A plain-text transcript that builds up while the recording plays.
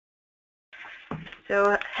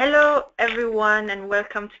Hello everyone and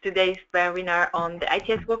welcome to today's webinar on the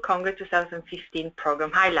ITS World Congress 2015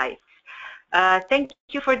 program highlights. Thank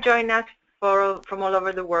you for joining us from all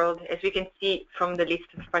over the world, as we can see from the list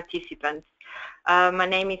of participants. My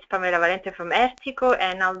name is Pamela Valente from Ertico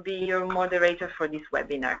and I'll be your moderator for this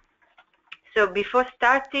webinar. So before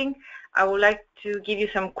starting, I would like to give you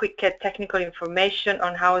some quick technical information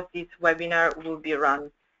on how this webinar will be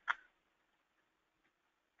run.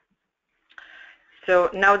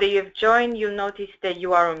 So now that you've joined, you'll notice that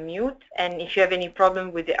you are on mute, and if you have any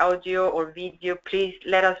problem with the audio or video, please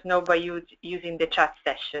let us know by using the chat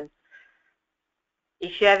session.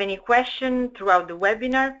 If you have any questions throughout the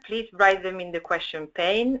webinar, please write them in the question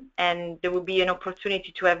pane, and there will be an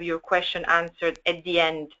opportunity to have your question answered at the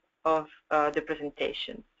end of the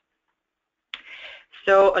presentation.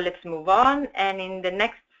 So let's move on, and in the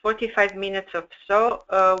next 45 minutes or so,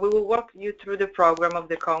 we will walk you through the program of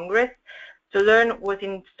the Congress to learn what's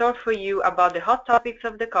in store for you about the hot topics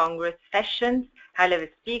of the Congress, sessions, high-level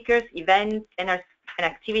speakers, events, and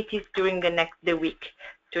activities during the week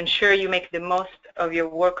to ensure you make the most of your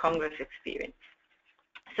World Congress experience.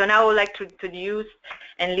 So now I would like to introduce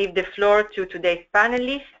and leave the floor to today's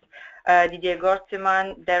panelists, Didier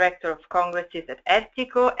Gorteman, Director of Congresses at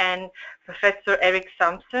Ertico, and Professor Eric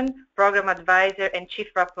Sampson, Program Advisor and Chief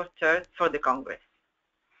Rapporteur for the Congress.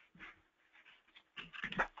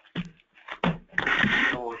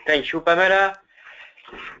 So, thank you, Pamela.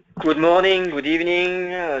 Good morning, good evening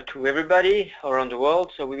to everybody around the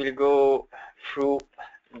world. So we will go through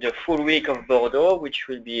the full week of Bordeaux, which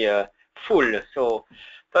will be full. So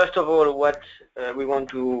first of all, what we want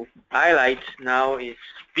to highlight now is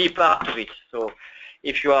be part of it. So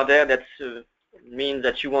if you are there, that means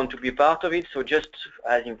that you want to be part of it. So just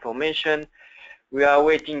as information, we are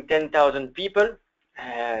waiting 10,000 people.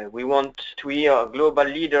 We want to hear global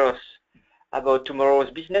leaders about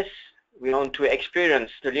tomorrow's business. We want to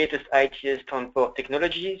experience the latest ITS transport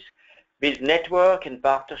technologies, build network and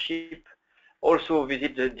partnership, also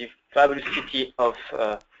visit the fabulous city of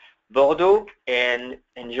Bordeaux and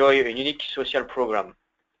enjoy a unique social program.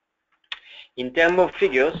 In terms of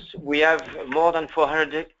figures, we have more than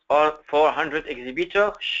 400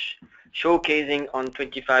 exhibitors showcasing on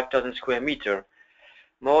 25,000 square meters,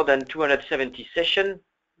 more than 270 sessions,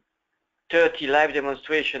 30 live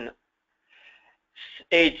demonstrations,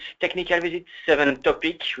 8 technical visits, 7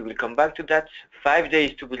 topics, we will come back to that, 5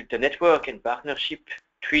 days to build the network and partnership,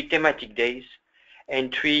 3 thematic days,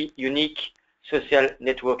 and 3 unique social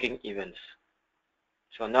networking events.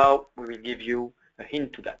 So now we will give you a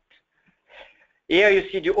hint to that. Here you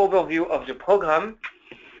see the overview of the program.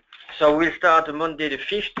 So we'll start Monday the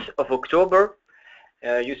 5th of October.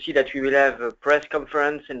 You see that we will have a press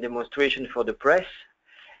conference and demonstration for the press.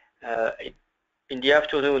 In the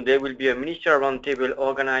afternoon, there will be a ministerial roundtable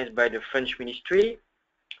organized by the French Ministry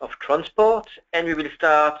of Transport, and we will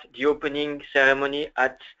start the opening ceremony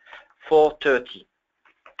at 4:30.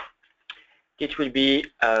 It will be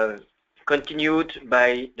continued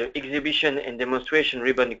by the exhibition and demonstration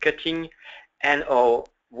ribbon cutting and our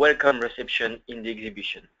welcome reception in the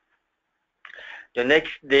exhibition. The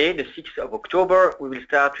next day, the 6th of October, we will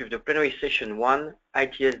start with the plenary session 1,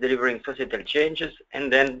 ITS delivering societal changes,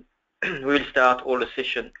 and then we will start all the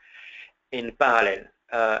session in parallel.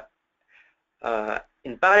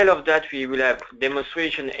 In parallel of that, we will have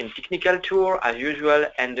demonstration and technical tour as usual,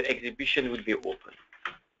 and the exhibition will be open.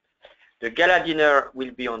 The gala dinner will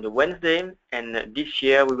be on the Wednesday, and this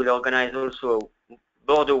year we will organize also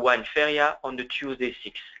Bordeaux Wine Feria on the Tuesday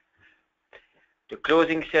 6th. The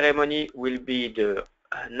closing ceremony will be the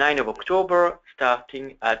 9th of October,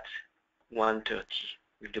 starting at 1:30,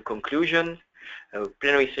 with the conclusion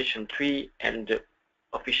plenary session 3 and the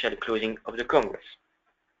official closing of the Congress.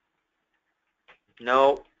 Now,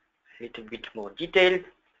 a little bit more detail.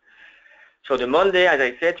 So the Monday, as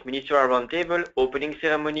I said, ministerial roundtable, opening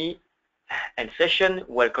ceremony and session,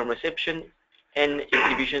 welcome reception, and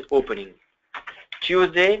exhibition opening.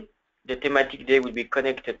 Tuesday, the thematic day will be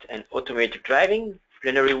connected and automated driving.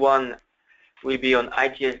 Plenary 1 will be on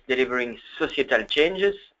ITS delivering societal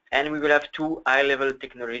changes, and we will have 2 high-level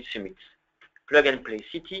technology summits, Plug and Play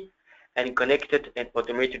City, and Connected and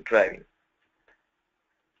Automated Driving.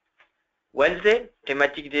 Wednesday,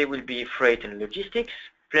 thematic day will be Freight and Logistics,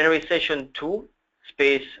 plenary session 2,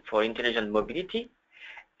 Space for Intelligent Mobility,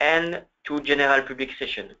 and 2 general public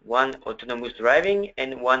sessions, 1 autonomous driving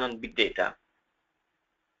and 1 on big data.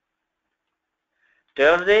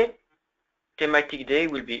 Thursday, thematic day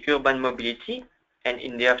will be Urban Mobility, and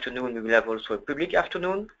in the afternoon we will have also a public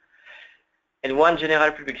afternoon, and 1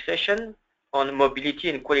 general public session on mobility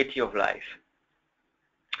and quality of life.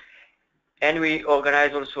 And we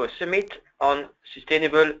organize also a summit on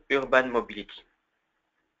sustainable urban mobility.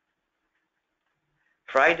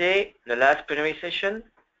 Friday, the last plenary session,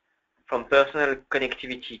 from personal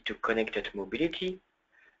connectivity to connected mobility,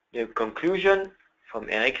 the conclusion from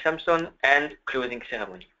Eric Samson, and closing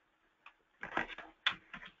ceremony.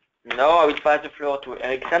 Now I will pass the floor to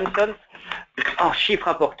Eric Samson, our chief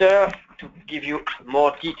rapporteur, to give you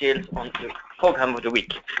more details on the program of the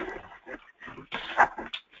week.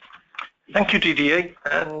 Thank you, Didier,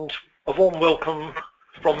 and a warm welcome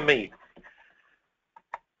from me.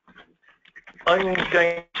 I'm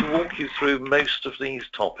going to walk you through most of these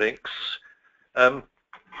topics.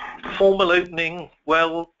 Formal opening,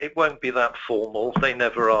 well, it won't be that formal, they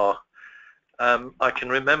never are. I can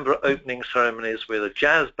remember opening ceremonies with a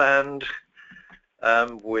jazz band,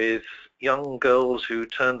 with young girls who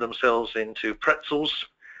turned themselves into pretzels,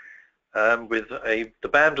 with the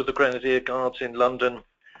band of the Grenadier Guards in London,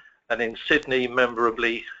 and in Sydney,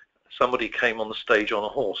 memorably, somebody came on the stage on a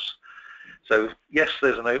horse. So yes,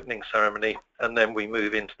 there's an opening ceremony, and then we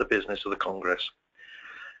move into the business of the Congress.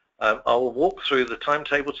 I'll walk through the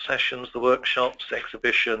timetabled sessions, the workshops,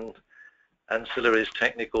 exhibition, ancillaries,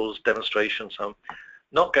 technicals, demonstrations. I'm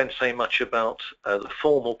not going to say much about the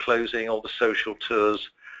formal closing or the social tours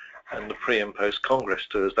and the pre and post Congress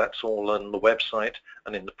tours. That's all on the website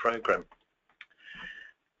and in the program.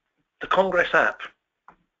 The Congress app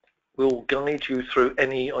will guide you through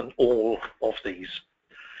any and all of these.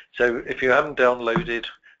 So if you haven't downloaded,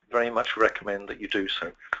 very much recommend that you do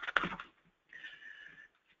so.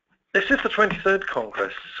 This is the 23rd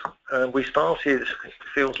Congress. We started, it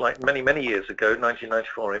feels like many years ago,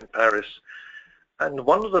 1994 in Paris. And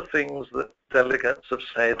one of the things that delegates have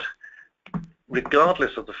said,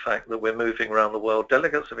 regardless of the fact that we're moving around the world,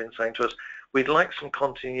 delegates have been saying to us, we'd like some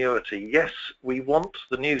continuity. Yes, we want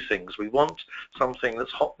the new things. We want something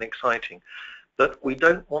that's hot and exciting. But we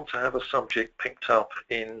don't want to have a subject picked up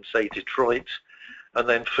in, say, Detroit and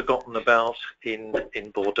then forgotten about in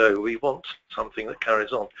Bordeaux. We want something that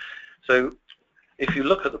carries on. So if you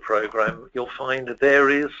look at the program, you'll find that there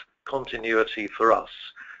is continuity for us.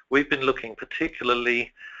 We've been looking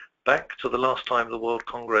particularly back to the last time the World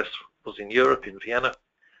Congress was in Europe, in Vienna,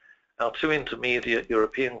 our two intermediate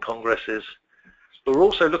European congresses. But we're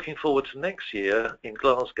also looking forward to next year in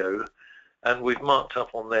Glasgow, and we've marked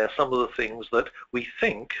up on there some of the things that we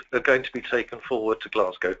think are going to be taken forward to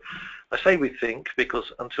Glasgow. I say we think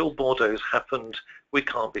because until Bordeaux's happened, we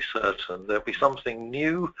can't be certain. There'll be something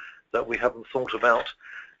new that we haven't thought about,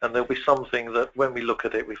 and there'll be something that when we look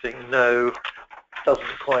at it, we think, no,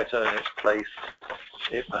 doesn't quite earn its place.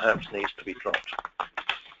 It perhaps needs to be dropped.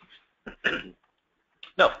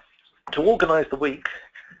 Now, to organize the week,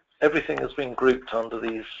 everything has been grouped under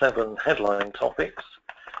these 7 headline topics,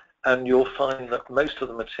 and you'll find that most of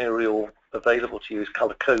the material available to you is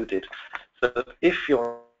color-coded, so that if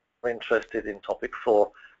you're interested in topic 4,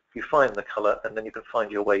 you find the color, and then you can find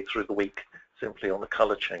your way through the week simply on the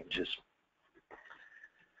color changes.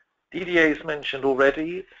 Didier's mentioned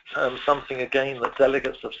already something again that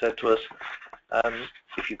delegates have said to us,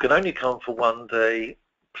 if you can only come for one day,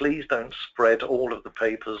 please don't spread all of the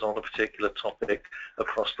papers on a particular topic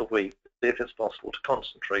across the week, if it's possible to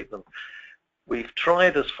concentrate them. We've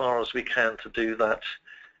tried as far as we can to do that,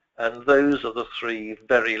 and those are the 3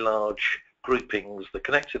 very large groupings. The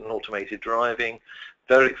connected and automated driving,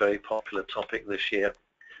 very popular topic this year.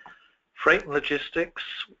 Freight and logistics,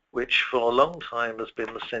 which for a long time has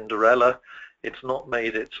been the Cinderella. It's not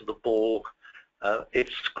made it to the ball.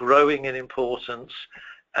 It's growing in importance.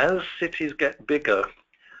 As cities get bigger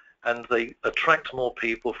and they attract more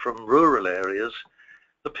people from rural areas,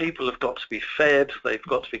 the people have got to be fed, they've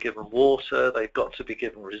got to be given water, they've got to be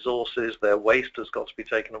given resources, their waste has got to be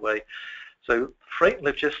taken away. So freight and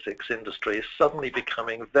logistics industry is suddenly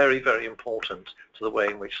becoming very important to the way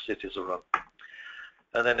in which cities are run.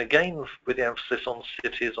 And then again, with the emphasis on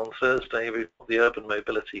cities, on Thursday we've got the urban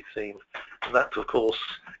mobility theme, and that of course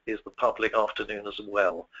is the public afternoon as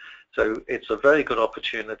well. So it's a very good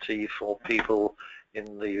opportunity for people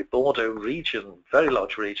in the Bordeaux region, very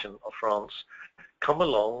large region of France, come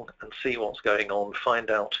along and see what's going on,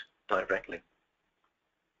 find out directly.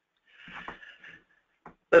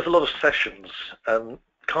 There's a lot of sessions,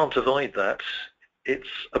 can't avoid that. It's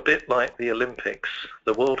a bit like the Olympics.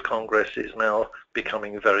 The World Congress is now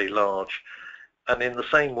becoming very large. And in the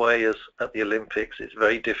same way as at the Olympics, it's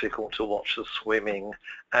very difficult to watch the swimming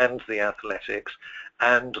and the athletics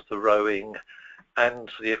and the rowing and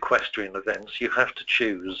the equestrian events. You have to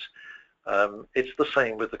choose. It's the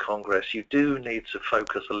same with the Congress. You do need to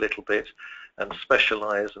focus a little bit and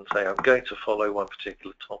specialize and say, I'm going to follow one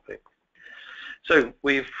particular topic. So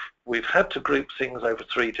we've had to group things over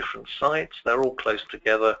 3 different sites. They're all close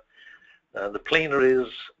together. The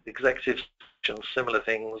plenaries, executive sessions, similar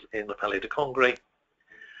things in the Palais de Congrès.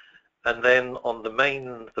 And then on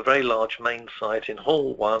the very large main site in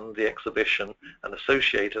Hall 1, the exhibition and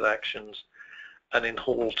associated actions, and in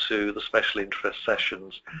Hall 2, the special interest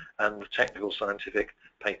sessions and the technical scientific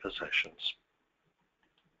paper sessions.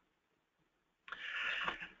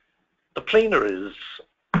 The plenaries,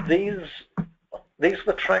 these have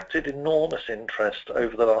attracted enormous interest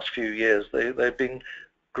over the last few years. They've been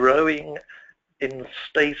growing in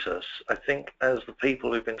status, I think, as the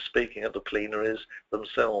people who've been speaking at the plenaries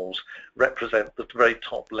themselves represent the very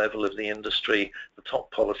top level of the industry, the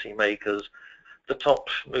top policy makers, the top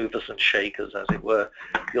movers and shakers, as it were.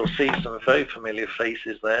 You'll see some very familiar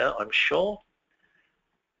faces there, I'm sure,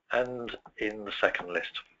 and in the second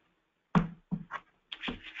list.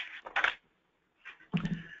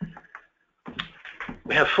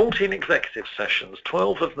 We have 14 executive sessions.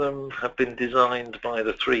 12 of them have been designed by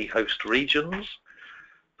the 3 host regions,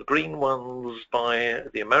 the green ones by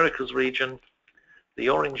the Americas region, the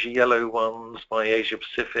orange-yellow ones by Asia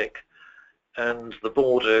Pacific, and the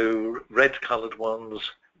Bordeaux red-coloured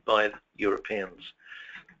ones by Europeans.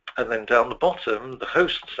 And then down the bottom, the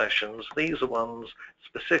host sessions, these are ones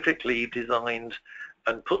specifically designed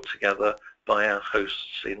and put together by our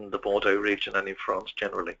hosts in the Bordeaux region and in France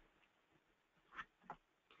generally.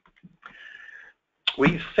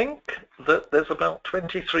 We think that there's about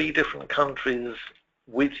 23 different countries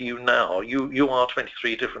with you now. You are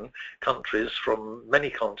 23 different countries from many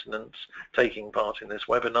continents taking part in this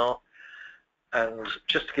webinar. And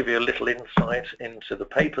just to give you a little insight into the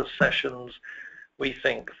paper sessions, we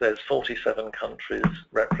think there's 47 countries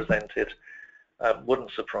represented.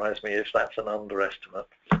 Wouldn't surprise me if that's an underestimate.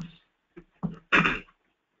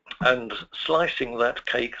 And slicing that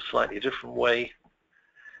cake a slightly different way,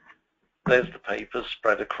 there's the papers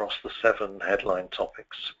spread across the 7 headline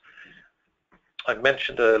topics. I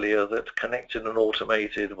mentioned earlier that Connected and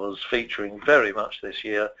Automated was featuring very much this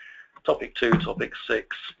year. Topic 2, Topic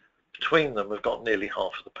 6, between them we've got nearly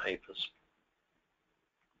half of the papers.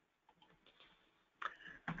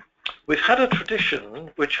 We've had a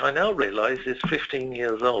tradition, which I now realise is 15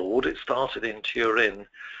 years old. It started in Turin,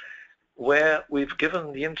 where we've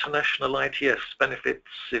given the International ITS Benefits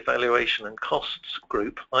Evaluation and Costs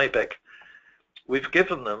Group, IBEC, we've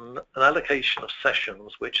given them an allocation of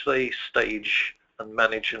sessions which they stage and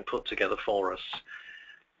manage and put together for us.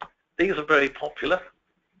 These are very popular,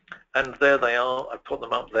 and there they are. I put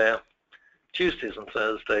them up there, Tuesdays and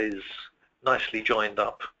Thursdays, nicely joined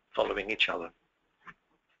up, following each other.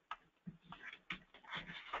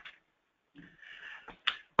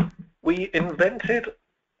 We invented,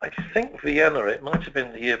 I think, Vienna. It might have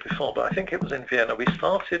been the year before, but I think it was in Vienna. We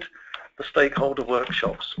started the stakeholder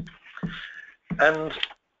workshops. And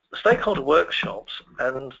the stakeholder workshops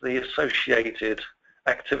and the associated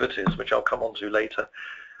activities, which I'll come on to later,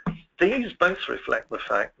 these both reflect the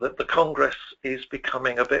fact that the Congress is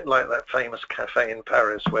becoming a bit like that famous cafe in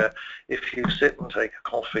Paris, where if you sit and take a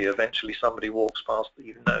coffee, eventually somebody walks past that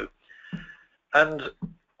you know. And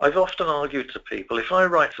I've often argued to people, if I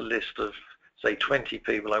write a list of, say, 20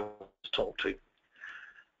 people I want to talk to,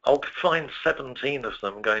 I'll find 17 of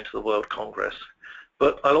them going to the World Congress.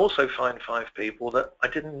 But I'll also find 5 people that I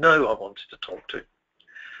didn't know I wanted to talk to.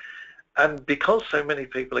 And because so many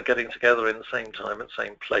people are getting together in the same time at the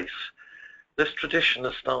same place, this tradition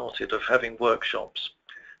has started of having workshops.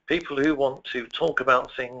 People who want to talk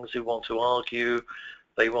about things, who want to argue,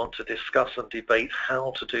 they want to discuss and debate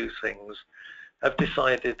how to do things, have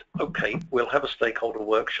decided, okay, we'll have a stakeholder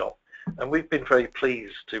workshop. And we've been very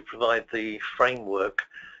pleased to provide the framework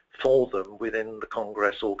for them within the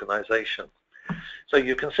Congress organization. So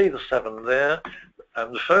you can see the 7 there.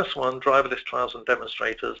 The first one, driverless trials and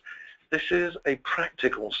demonstrators. This is a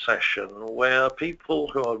practical session where people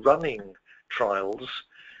who are running trials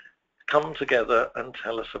come together and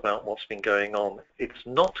tell us about what's been going on. It's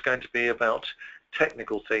not going to be about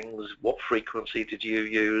technical things. What frequency did you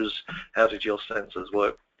use? How did your sensors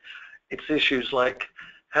work? It's issues like,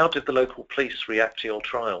 how did the local police react to your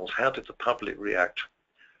trials? How did the public react?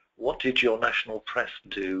 What did your national press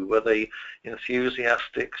do? Were they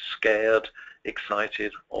enthusiastic, scared,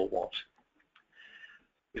 excited, or what?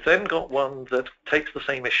 We've then got one that takes the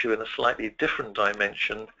same issue in a slightly different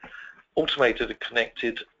dimension, automated and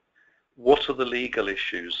connected. What are the legal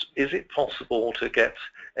issues? Is it possible to get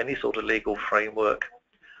any sort of legal framework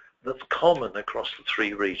that's common across the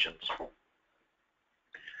 3 regions?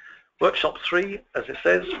 Workshop 3, as it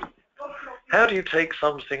says, how do you take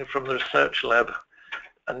something from the research lab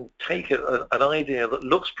and take an idea that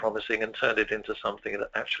looks promising and turn it into something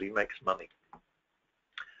that actually makes money.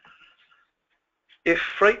 If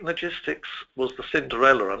freight logistics was the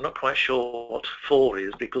Cinderella, I'm not quite sure what 4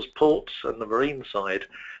 is, because ports and the marine side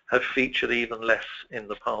have featured even less in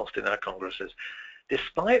the past in our congresses,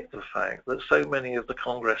 despite the fact that so many of the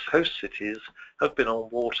Congress host cities have been on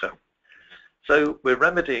water. So we're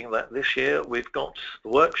remedying that this year. We've got the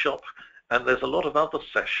workshop, and there's a lot of other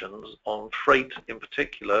sessions on freight, in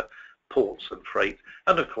particular ports and freight,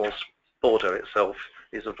 and of course Bordeaux itself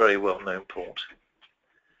is a very well-known port.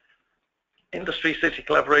 Industry city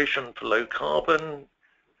collaboration for low carbon,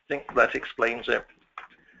 I think that explains it.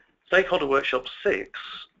 Stakeholder Workshop 6,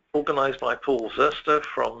 organised by Paul Zerster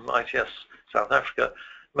from ITS South Africa,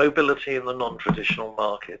 mobility in the non-traditional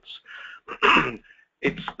markets.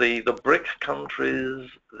 It's the BRIC countries,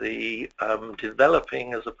 the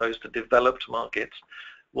developing as opposed to developed markets.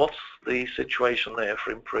 What's the situation there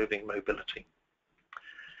for improving mobility?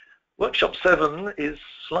 Workshop 7 is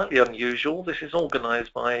slightly unusual. This is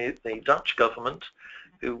organised by the Dutch government,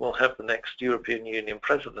 who will have the next European Union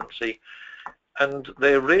presidency, and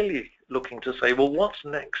they're really looking to say, well, what's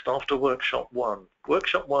next after Workshop 1?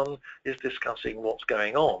 Workshop 1 is discussing what's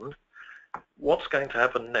going on, what's going to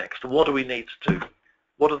happen next, what do we need to do,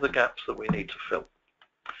 what are the gaps that we need to fill.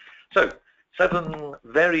 So 7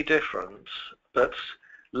 very different but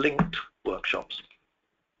linked workshops.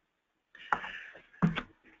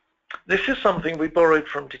 This is something we borrowed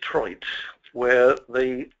from Detroit, where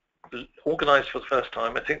they organized for the first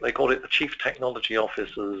time, I think they called it the Chief Technology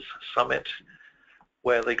Officers Summit,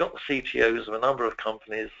 where they got the CTOs of a number of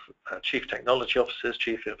companies, Chief Technology Officers,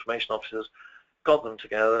 Chief Information Officers, got them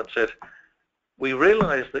together and said, we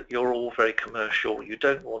realize that you're all very commercial, you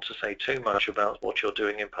don't want to say too much about what you're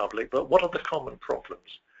doing in public, but what are the common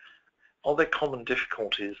problems? Are there common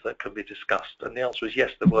difficulties that can be discussed? And the answer is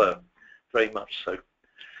yes, there were, very much so.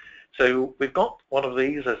 So we've got one of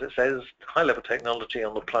these, as it says, high-level technology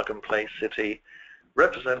on the plug-and-play city,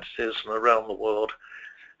 representatives from around the world.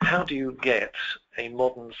 How do you get a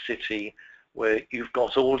modern city where you've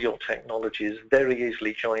got all your technologies very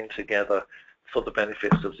easily joined together for the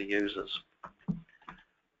benefits of the users?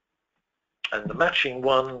 And the matching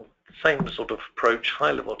one, same sort of approach,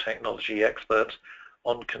 high-level technology experts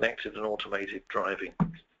on connected and automated driving.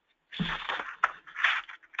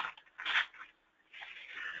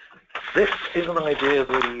 This is an idea,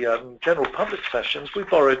 the general public sessions, we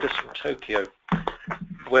borrowed this from Tokyo,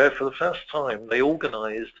 where for the first time they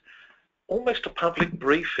organized almost a public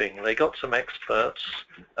briefing. They got some experts,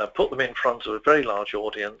 put them in front of a very large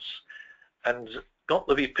audience, and got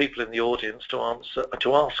the people in the audience to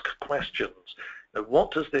ask questions. Now,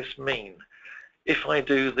 what does this mean? If I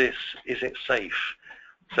do this, is it safe?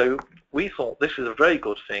 So we thought this is a very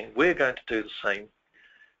good thing. We're going to do the same.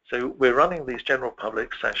 So we're running these general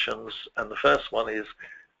public sessions, and the first one is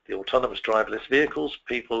the autonomous driverless vehicles.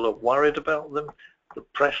 People are worried about them. The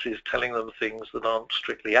press is telling them things that aren't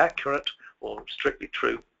strictly accurate or strictly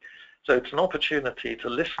true. So it's an opportunity to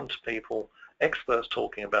listen to people, experts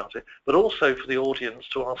talking about it, but also for the audience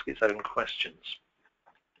to ask its own questions.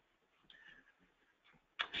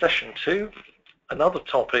 Session 2, another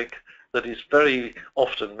topic that is very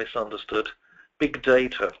often misunderstood, big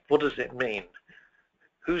data. What does it mean?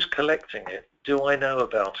 Who's collecting it? Do I know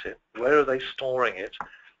about it? Where are they storing it?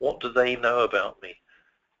 What do they know about me?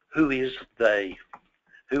 Who is they?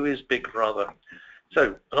 Who is Big Brother?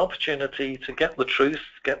 So an opportunity to get the truth,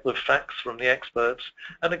 get the facts from the experts,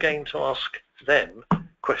 and again to ask them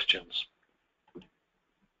questions.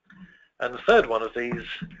 And the third one of these,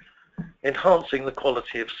 enhancing the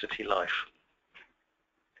quality of city life.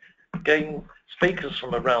 Again, speakers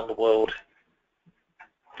from around the world.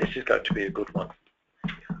 This is going to be a good one.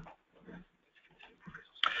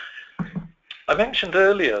 I mentioned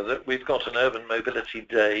earlier that we've got an Urban Mobility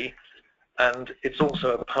Day, and it's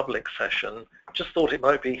also a public session. Just thought it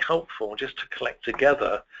might be helpful just to collect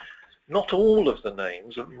together not all of the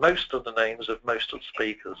names, most of the names of most of the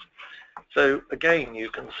speakers. So again, you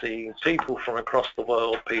can see people from across the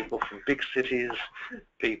world, people from big cities,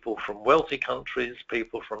 people from wealthy countries,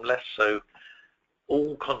 people from less so,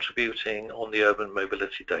 all contributing on the Urban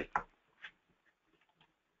Mobility Day.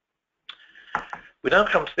 We now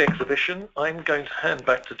come to the exhibition. I'm going to hand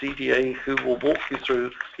back to Didier, who will walk you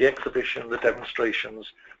through the exhibition, the demonstrations,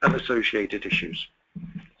 and associated issues.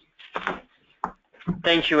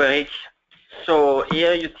 Thank you, Eric. So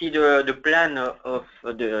here you see the plan of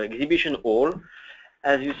the exhibition hall.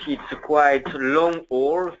 As you see, it's a quite long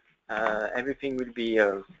hall. Everything will be,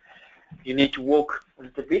 you need to walk a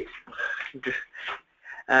little bit.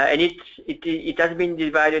 and it has been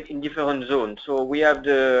divided in different zones. So we have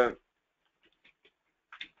the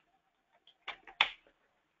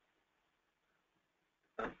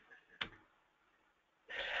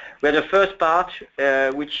first part,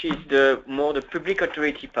 which is the public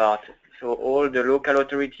authority part. So all the local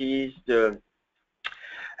authorities, the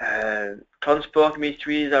transport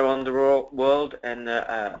ministries around the world, and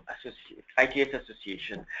ITS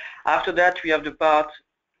association. After that, we have the part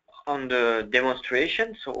on the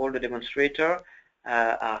demonstration. So all the demonstrators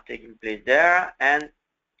are taking place there, and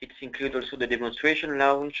it includes also the demonstration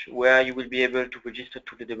lounge, where you will be able to register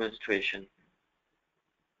to the demonstration.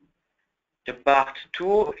 The part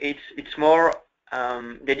 2, it's more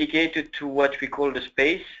dedicated to what we call the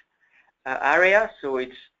space area. So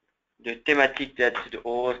it's the thematic that the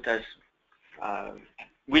host has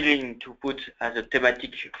willing to put as a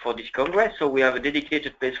thematic for this Congress. So we have a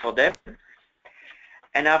dedicated place for them.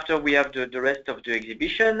 And after we have the rest of the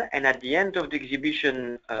exhibition, and at the end of the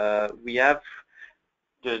exhibition we have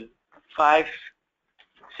the 5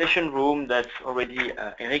 session room that already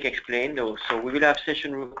Eric explained. So we will have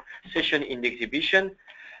session in the exhibition,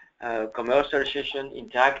 commercial session,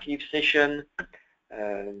 interactive session,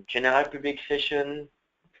 general public session,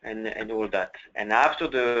 and all that. And after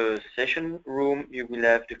the session room, you will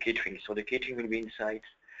have the catering. So the catering will be inside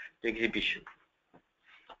the exhibition.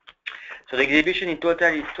 So the exhibition in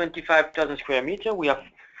total is 25,000 square meters. We have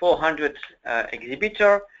 400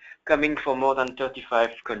 exhibitors coming from more than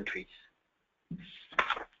 35 countries.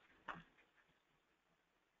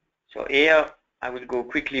 So here I will go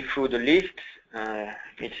quickly through the list.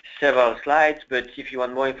 It's several slides, but if you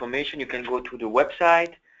want more information, you can go to the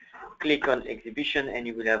website, click on exhibition, and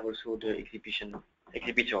you will have also the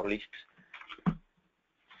exhibitor list.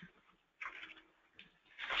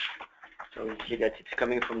 So we see that it's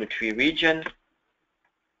coming from the 3 regions.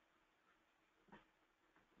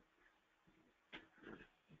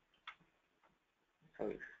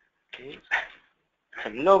 Okay, it's a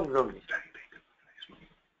long list.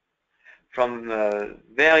 From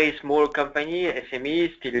very small companies,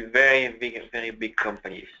 SMEs, till very big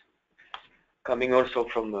companies. Coming also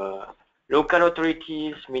from local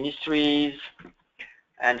authorities, ministries,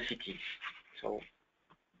 and cities. So,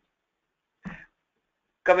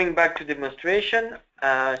 coming back to demonstration,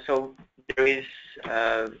 so there is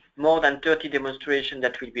more than 30 demonstrations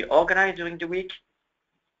that will be organized during the week.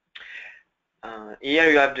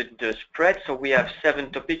 Here you have the spread. So we have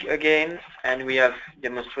 7 topics again, and we have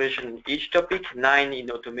demonstration in each topic: 9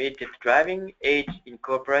 in automated driving, 8 in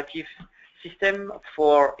cooperative system,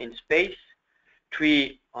 4 in space,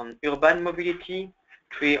 3 on urban mobility,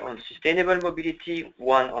 3 on sustainable mobility,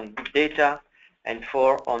 1 on big data, and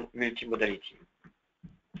 4 on multimodality.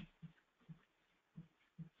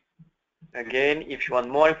 Again, if you want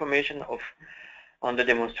more information on the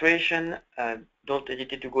demonstration, don't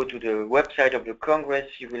hesitate to go to the website of the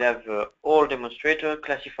Congress. You will have all demonstrators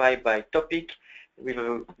classified by topic with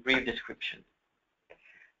a brief description.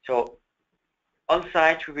 So on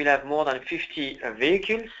site we will have more than 50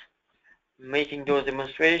 vehicles making those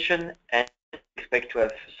demonstrations, and expect to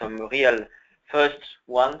have some real first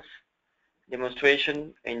ones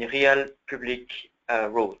demonstration in real public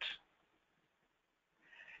roads.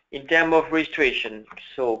 In terms of registration,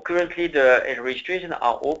 so currently the registrations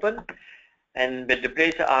are open, but the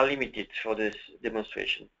places are limited for this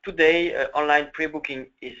demonstration. Today online pre-booking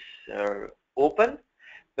is open,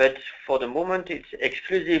 but for the moment it's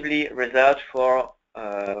exclusively reserved for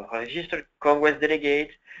registered Congress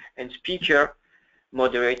delegate and speaker,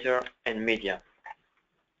 moderator, and media.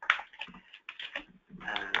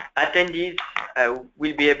 Attendees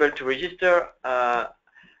will be able to register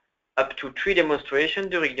up to 3 demonstrations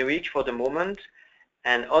during the week for the moment,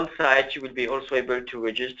 and on site you will be also able to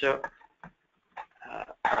register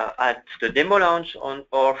at the demo launch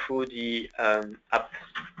or through the app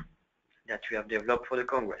that we have developed for the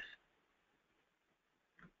Congress.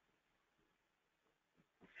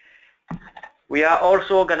 We are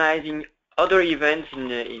also organizing other events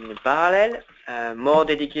in parallel, more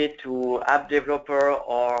dedicated to app developer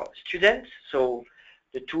or students. So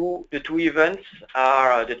the two events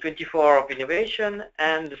are the 24 Hours of Innovation,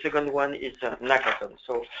 and the second one is Hackathon.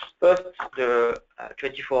 So first, the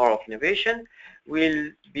 24 Hours of Innovation will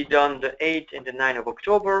be done the 8th and the 9th of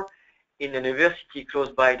October in a university close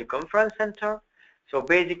by the conference center. So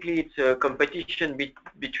basically it's a competition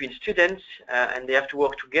between students, and they have to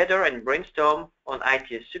work together and brainstorm on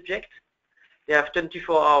ITS subjects. They have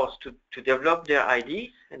 24 hours to develop their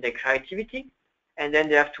ideas and their creativity, and then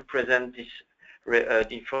they have to present this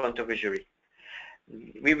in front of a jury.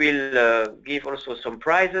 We will give also some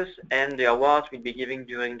prizes, and the awards will be given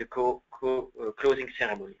during the closing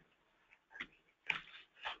ceremony.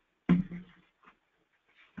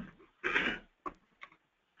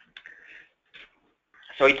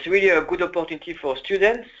 So it's really a good opportunity for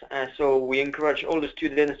students, and so we encourage all the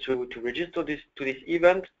students to register to this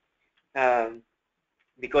event,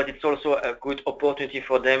 because it's also a good opportunity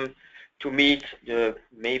for them to meet the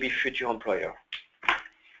maybe future employer.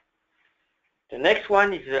 The next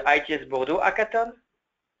one is the ITS Bordeaux Hackathon.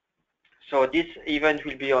 So this event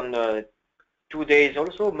will be on 2 days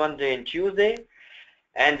also, Monday and Tuesday.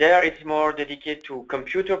 And there it's more dedicated to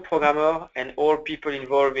computer programmer and all people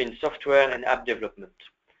involved in software and app development.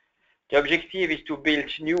 The objective is to build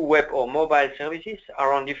new web or mobile services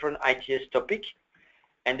around different ITS topics,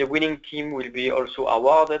 and the winning team will be also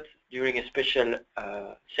awarded during a special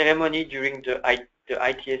ceremony during the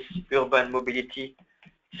ITS Urban Mobility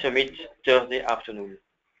Summit Thursday afternoon.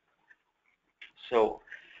 So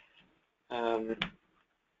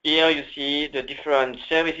here you see the different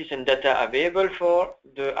services and data available for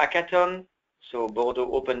the hackathon. So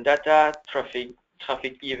Bordeaux Open Data, Traffic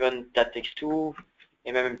Event, DATEX2,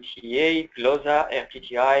 MMTA, Glosa,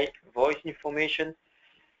 RTTI, Voice Information,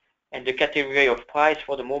 and the category of prize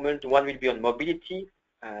for the moment, one will be on mobility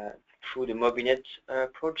through the Mobinet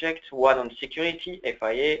project, one on security,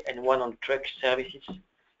 FIA, and one on truck services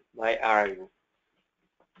by RU.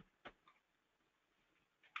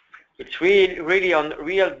 It's really on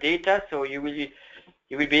real data, so you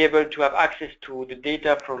will be able to have access to the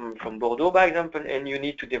data from Bordeaux, by example, and you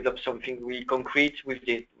need to develop something really concrete with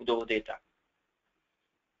those data.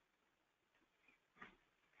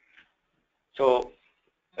 So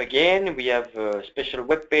again, we have a special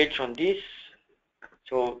web page on this.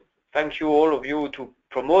 So thank you all of you to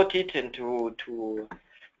promote it and to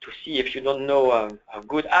see if you don't know a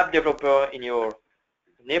good app developer in your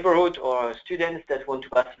neighborhood or students that want to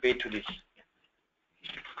participate to this.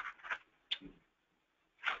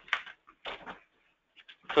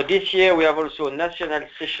 So this year we have also a National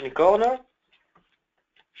Session Corner.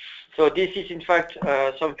 So this is in fact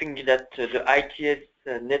something that the ITS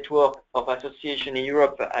network of association in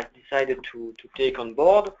Europe has decided to take on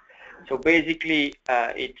board. So basically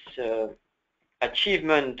it's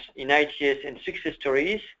achievement in ITS and success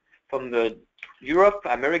stories from the Europe,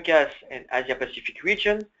 Americas, and Asia Pacific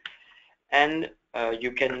region, and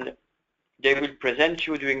they will present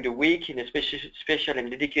you during the week in a special and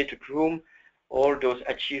dedicated room all those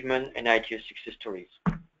achievement and ITS success stories.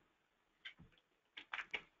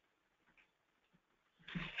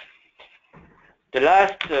 The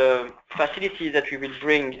last facility that we will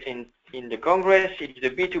bring in the Congress is the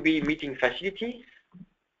B2B meeting facility.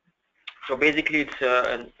 So basically it's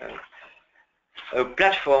a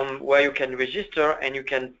platform where you can register and you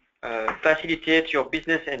can facilitate your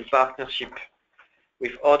business and partnership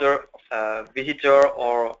with other visitors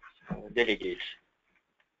or delegates.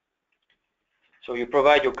 So you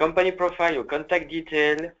provide your company profile, your contact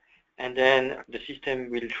detail, and then the system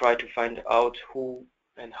will try to find out who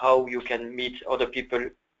and how you can meet other people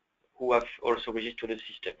who have also registered the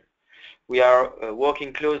system. We are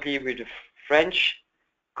working closely with the French,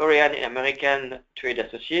 Korean, and American trade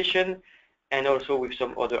association, and also with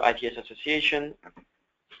some other ITS association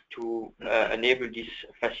to enable this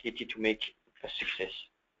facility to make a success.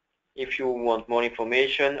 If you want more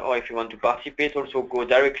information or if you want to participate, also go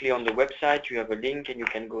directly on the website. You have a link and you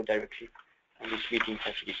can go directly on this meeting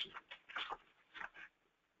facility.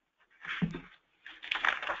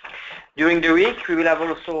 During the week, we will have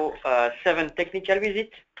also 7 technical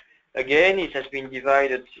visits. Again, it has been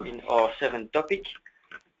divided in our 7 topics.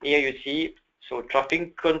 Here you see, so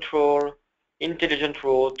traffic control, intelligent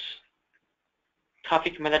roads,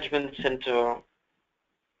 traffic management center,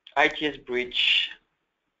 ITS bridge,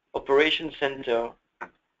 operation center,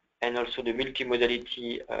 and also the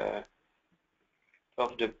multimodality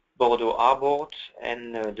of the Bordeaux Airport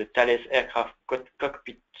and the Thales aircraft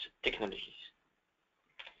cockpit technologies.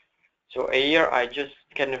 So here I just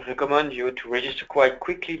can recommend you to register quite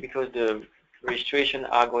quickly because the registration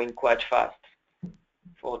are going quite fast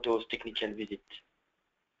for those technical visits.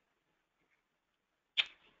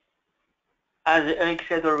 As Eric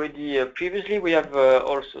said already previously, we have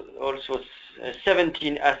also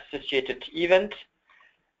 17 associated events.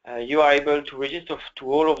 You are able to register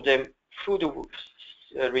to all of them through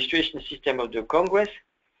the registration system of the Congress.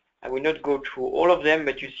 I will not go through all of them,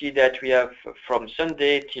 but you see that we have from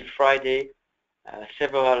Sunday till Friday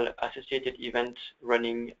several associated events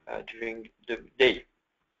running during the day.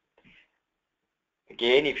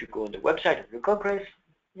 Again, if you go on the website of the Congress,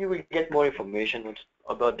 you will get more information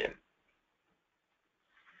about them.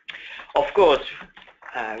 Of course,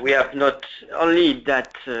 we have not only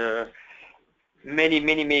that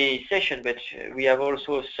many sessions, but we have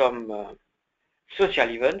also some social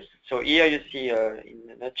events. So here you see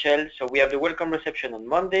in a nutshell, so we have the welcome reception on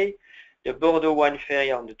Monday, the Bordeaux wine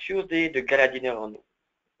fair on the Tuesday, the gala dinner on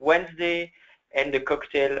Wednesday, and the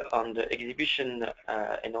cocktail on the exhibition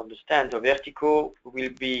and on the stand of Vertico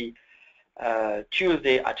will be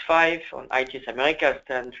Tuesday at 5, on ITS America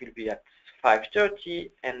stand will be at 5:30,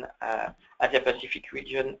 and Asia Pacific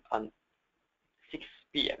region on 6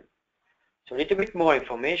 p.m. So a little bit more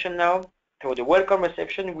information now. So the welcome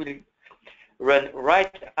reception will run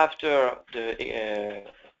right after the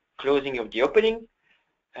closing of the opening.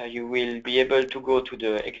 You will be able to go to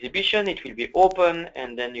the exhibition. It will be open,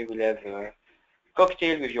 and then you will have a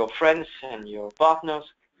cocktail with your friends and your partners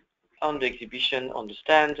on the exhibition, on the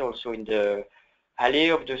stands, also in the alley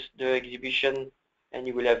of the exhibition, and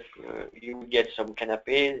you will have you will get some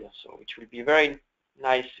canapés. So it will be a very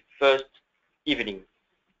nice first evening.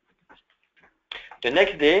 The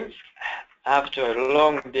next day, after a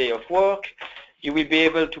long day of work, you will be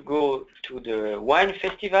able to go to the wine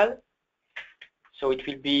festival. So it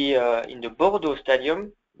will be in the Bordeaux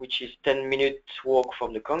Stadium, which is 10 minutes walk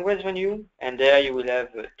from the Congress venue, and there you will have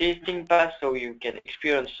a tasting pass, so you can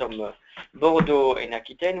experience some Bordeaux and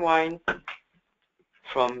Aquitaine wine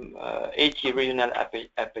from 80 regional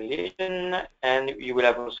appellations, and you will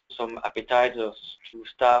have also some appetizers to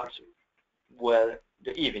start well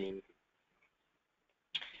the evening.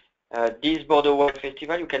 This Bordeaux Wine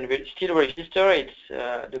Festival, you can still register. It's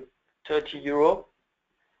the €30,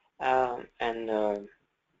 and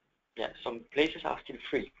yeah, some places are still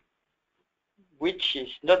free, which is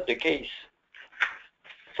not the case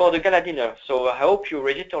for the gala dinner. So I hope you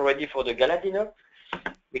register already for the gala dinner,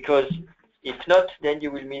 because if not, then you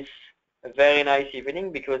will miss a very nice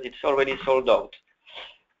evening because it's already sold out.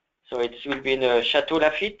 So it will be in Château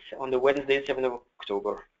Lafite on the Wednesday, 7th of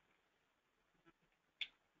October.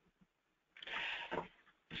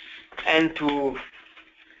 And to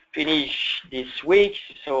finish this week,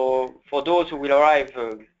 so for those who will arrive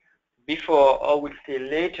before or will stay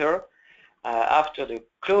later after the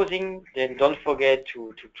closing, then don't forget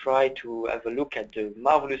to try to have a look at the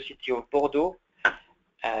marvelous city of Bordeaux,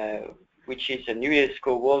 which is a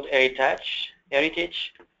UNESCO World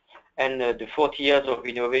Heritage, and the 40 years of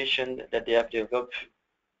innovation that they have developed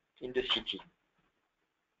in the city.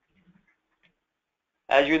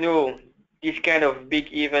 As you know, this kind of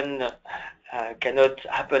big event cannot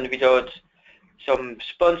happen without some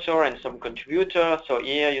sponsor and some contributor. So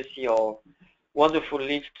here you see our wonderful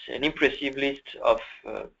list, an impressive list of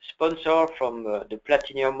sponsors, from the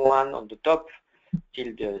platinum one on the top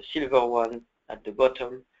till the silver one at the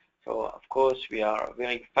bottom. So of course we are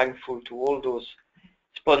very thankful to all those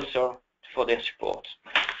sponsors for their support.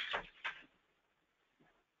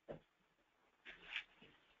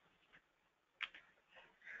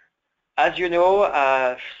 As you know,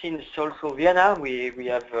 since also Vienna, we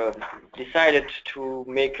have decided to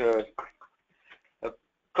make a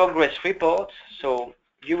Congress report. So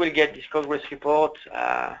you will get this Congress report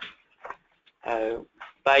by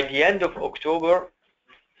the end of October.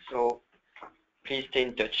 So please stay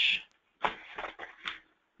in touch.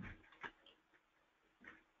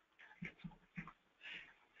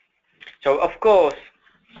 So of course,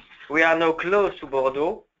 we are now close to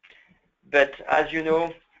Bordeaux, but as you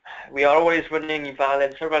know, we are always running in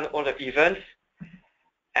parallel several other events,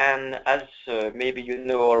 and as maybe you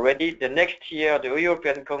know already, the next year the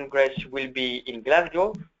European Congress will be in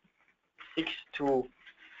Glasgow, 6 to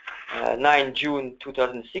 9 June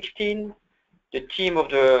 2016. The theme of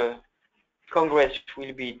the Congress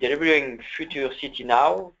will be Delivering Future City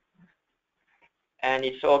Now, and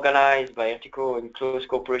it's organized by Vertico in close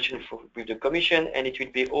cooperation with the Commission, and it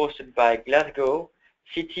will be hosted by Glasgow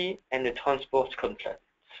City and the Transport Contract.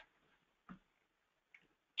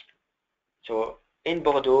 So in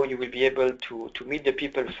Bordeaux, you will be able to meet the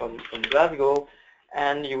people from Glasgow,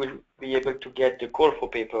 and you will be able to get the call for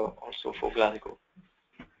paper also for Glasgow.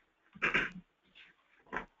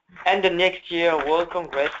 And the next year World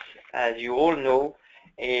Congress, as you all know,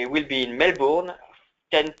 will be in Melbourne,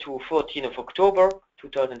 10 to 14 of October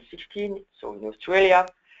 2016, so in Australia.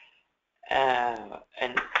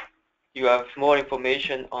 And you have more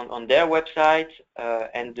information on their website,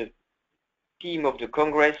 and the theme of the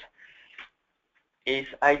Congress is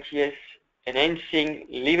ITS Enhancing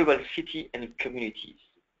Livable City and Communities.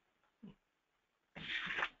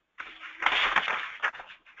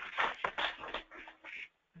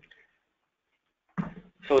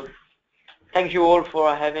 So thank you all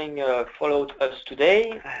for having followed us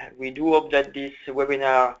today. We do hope that this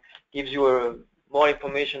webinar gives you more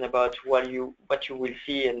information about what you will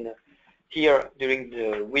see and here during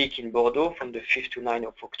the week in Bordeaux from the 5th to 9th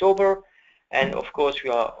of October. And of course, we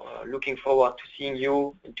are looking forward to seeing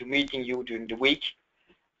you and to meeting you during the week.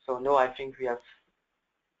 So now I think we have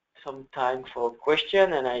some time for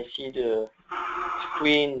question, and I see the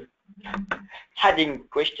screen adding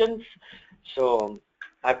questions. So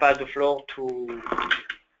I pass the floor to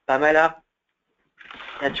Pamela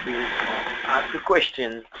that will ask the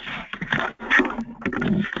question.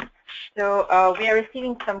 So we are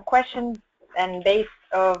receiving some questions, and based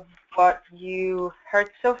on what you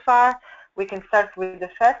heard so far, we can start with the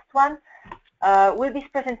first one. Will this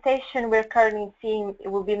presentation we're currently seeing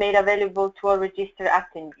will be made available to all registered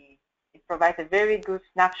attendees? It provides a very good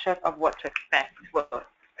snapshot of what to expect. Well,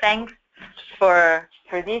 thanks for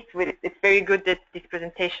this. It's very good that this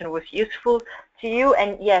presentation was useful to you,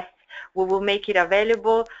 and yes, we will make it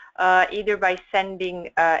available either by sending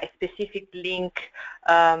a specific link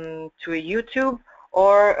to YouTube,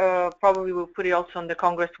 or probably we'll put it also on the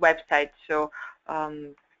Congress website, so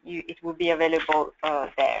it will be available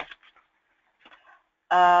there.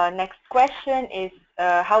 Next question is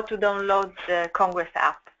how to download the Congress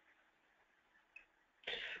app.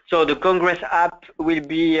 So the Congress app will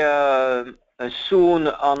be soon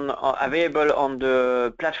available on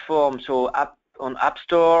the platform, so on App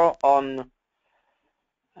Store, on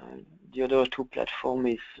the other two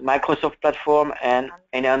platforms is Microsoft platform and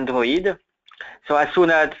Android. So as soon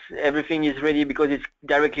as everything is ready, because it's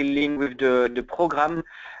directly linked with the program,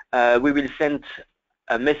 we will send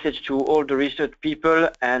a message to all the registered people,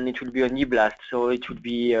 and it will be an e-blast, so it will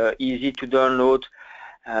be easy to download,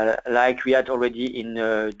 like we had already in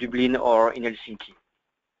Dublin or in Helsinki.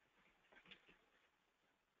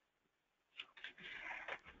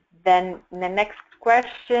 Then the next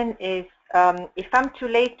question is, if I'm too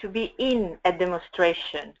late to be in a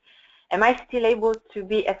demonstration, am I still able to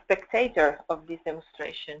be a spectator of this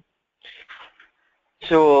demonstration?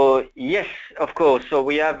 So yes, of course. So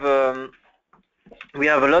we have a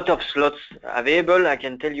lot of slots available. I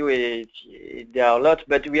can tell you there are a lot,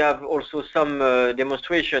 but we have also some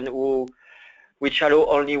demonstration which allow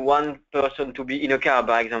only one person to be in a car,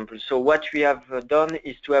 for example. So what we have done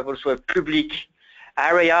is to have also a public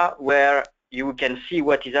area where you can see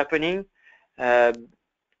what is happening. That's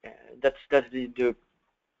the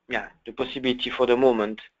possibility for the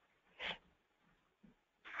moment.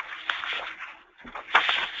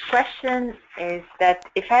 Question is that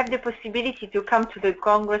if I have the possibility to come to the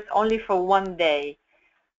Congress only for one day,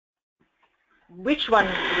 which one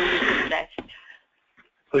will be best?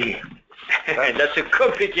 That's a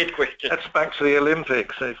complicated question. That's back to the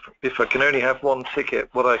Olympics. If I can only have one ticket,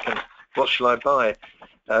 what shall I buy?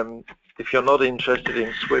 If you're not interested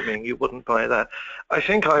in swimming, you wouldn't buy that. I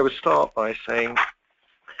think I would start by saying,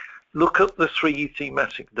 look at the 3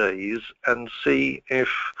 thematic days and see if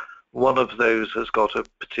one of those has got a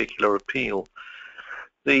particular appeal.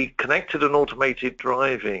 The connected and automated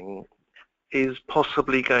driving is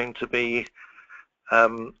possibly going to be,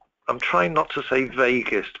 I'm trying not to say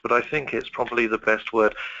vaguest, but I think it's probably the best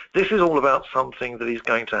word. This is all about something that is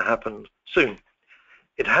going to happen soon.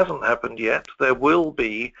 It hasn't happened yet. There will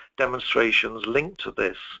be demonstrations linked to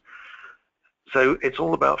this. So it's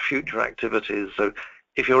all about future activities. So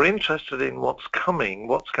if you're interested in what's coming,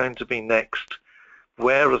 what's going to be next,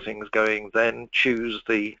 where are things going, then choose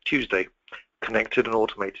the Tuesday, Connected and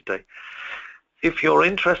Automated Day. If you're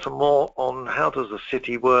interested more on how does the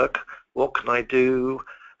city work, what can I do,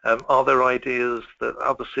 are there ideas that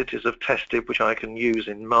other cities have tested which I can use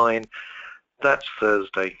in mine, that's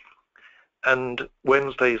Thursday. And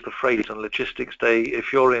Wednesday is the Freight and Logistics Day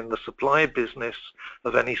if you're in the supply business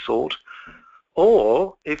of any sort,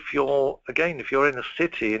 or if you're in a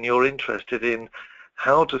city and you're interested in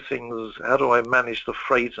how do I manage the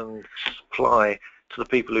freight and supply to the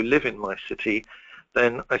people who live in my city,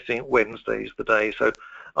 then I think Wednesday is the day. So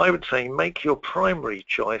I would say make your primary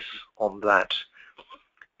choice on that.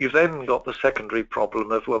 You've then got the secondary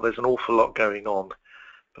problem of, well, there's an awful lot going on.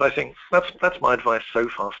 But I think that's my advice so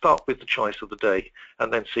far. Start with the choice of the day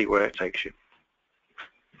and then see where it takes you.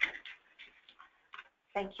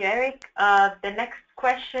 Thank you, Eric. The next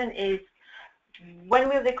question is, when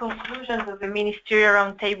will the conclusions of the Ministerial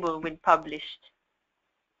Roundtable be published?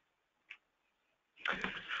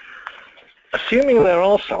 Assuming there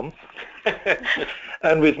are some,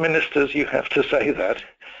 and with ministers you have to say that,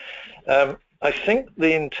 I think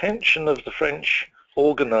the intention of the French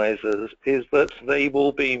organisers is that they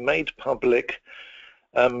will be made public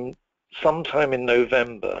sometime in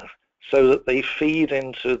November, so that they feed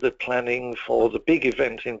into the planning for the big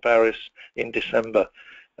event in Paris in December,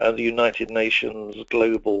 the United Nations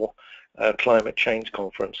Global Climate Change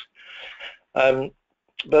Conference.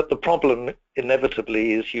 But the problem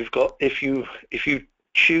inevitably is if you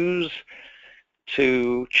choose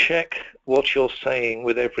to check what you're saying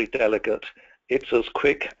with every delegate, it's as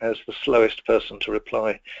quick as the slowest person to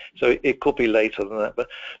reply. So it could be later than that. But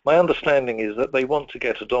my understanding is that they want to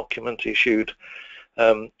get a document issued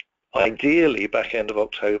ideally back end of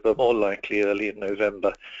October, more likely early in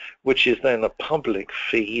November, which is then a public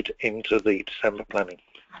feed into the December planning.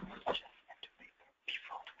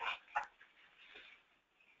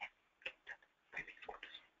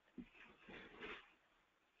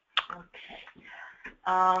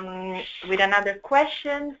 With another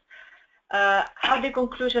question, how the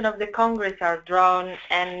conclusion of the Congress are drawn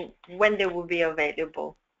and when they will be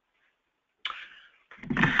available?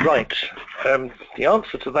 Right. The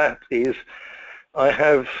answer to that is I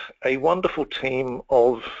have a wonderful team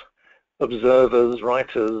of observers,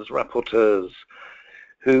 writers, rapporteurs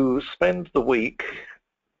who spend the week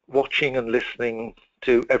watching and listening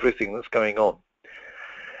to everything that's going on.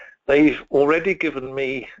 They've already given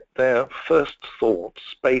me their first thoughts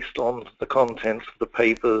based on the contents of the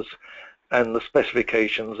papers and the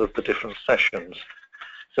specifications of the different sessions.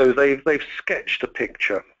 So they've sketched a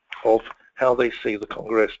picture of how they see the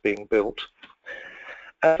Congress being built.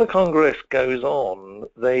 As the Congress goes on,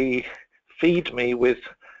 they feed me with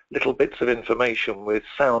little bits of information, with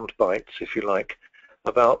sound bites, if you like,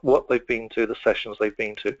 about what they've been to, the sessions they've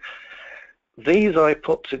been to. These I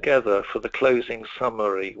put together for the closing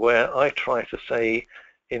summary, where I try to say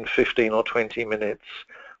in 15 or 20 minutes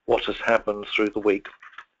what has happened through the week.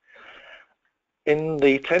 In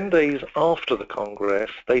the 10 days after the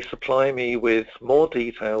Congress, they supply me with more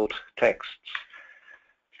detailed texts.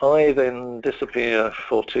 I then disappear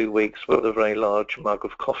for 2 weeks with a very large mug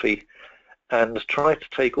of coffee and try to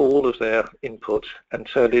take all of their input and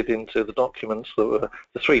turn it into the documents that were,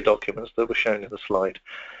 the 3 documents that were shown in the slide.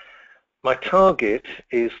 My target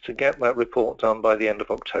is to get that report done by the end of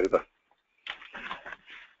October.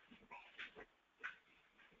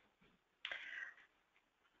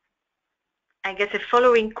 I guess a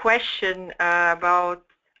following question about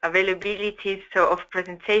availability of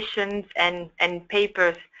presentations and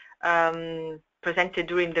papers presented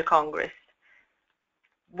during the Congress.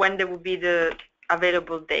 When there will be the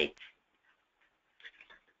available dates?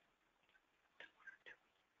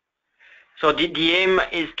 So the aim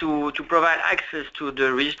is to provide access to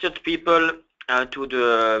the registered people to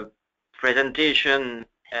the presentation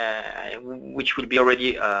which will be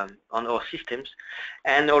already on our systems,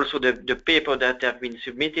 and also the paper that have been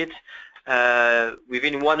submitted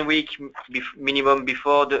within 1 week minimum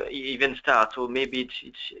before the event starts. So maybe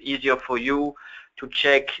it's easier for you to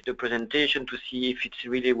check the presentation to see if it's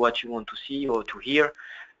really what you want to see or to hear.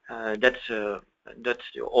 That's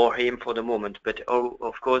our aim for the moment. But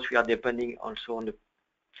of course, we are depending also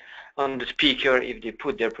on the speaker if they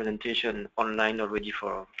put their presentation online already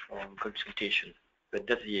for consultation. But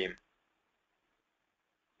that's the aim.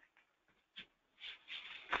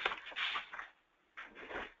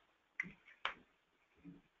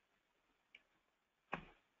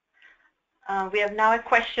 We have now a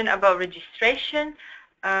question about registration.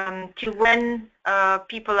 Till when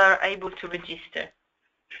people are able to register?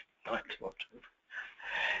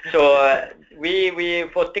 So we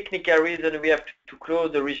for technical reason, we have to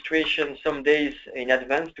close the registration some days in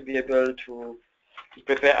advance to be able to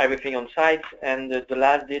prepare everything on site, and the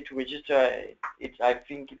last day to register, I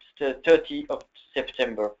think it's the 30th of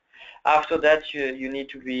September. After that, you need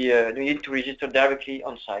to register directly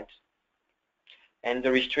on site, and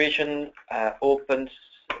the registration opens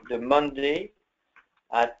the Monday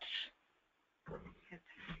at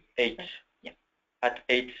 8. Yeah. At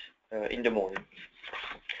 8 in the morning.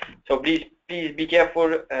 So please be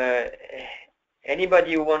careful.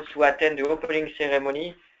 Anybody who wants to attend the opening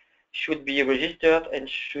ceremony should be registered and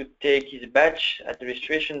should take his badge at the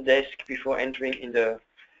registration desk before entering in the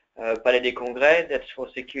Palais des Congrès. That's for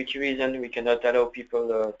security reasons. We cannot allow people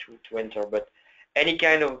to enter, but any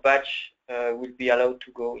kind of badge will be allowed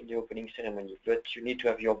to go in the opening ceremony, but you need to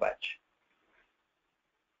have your badge.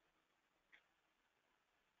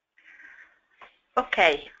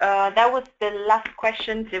 Okay, that was the last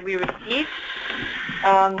question that we received.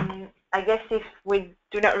 I guess if we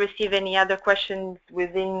do not receive any other questions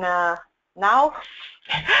within now,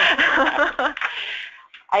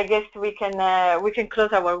 I guess we can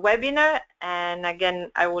close our webinar. And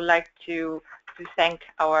again, I would like to thank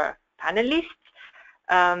our panelists,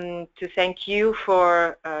 to thank you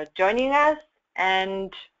for joining us.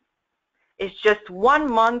 And it's just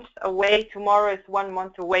 1 month away. Tomorrow is 1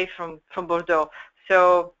 month away from Bordeaux.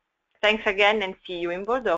 So thanks again, and see you in Bordeaux.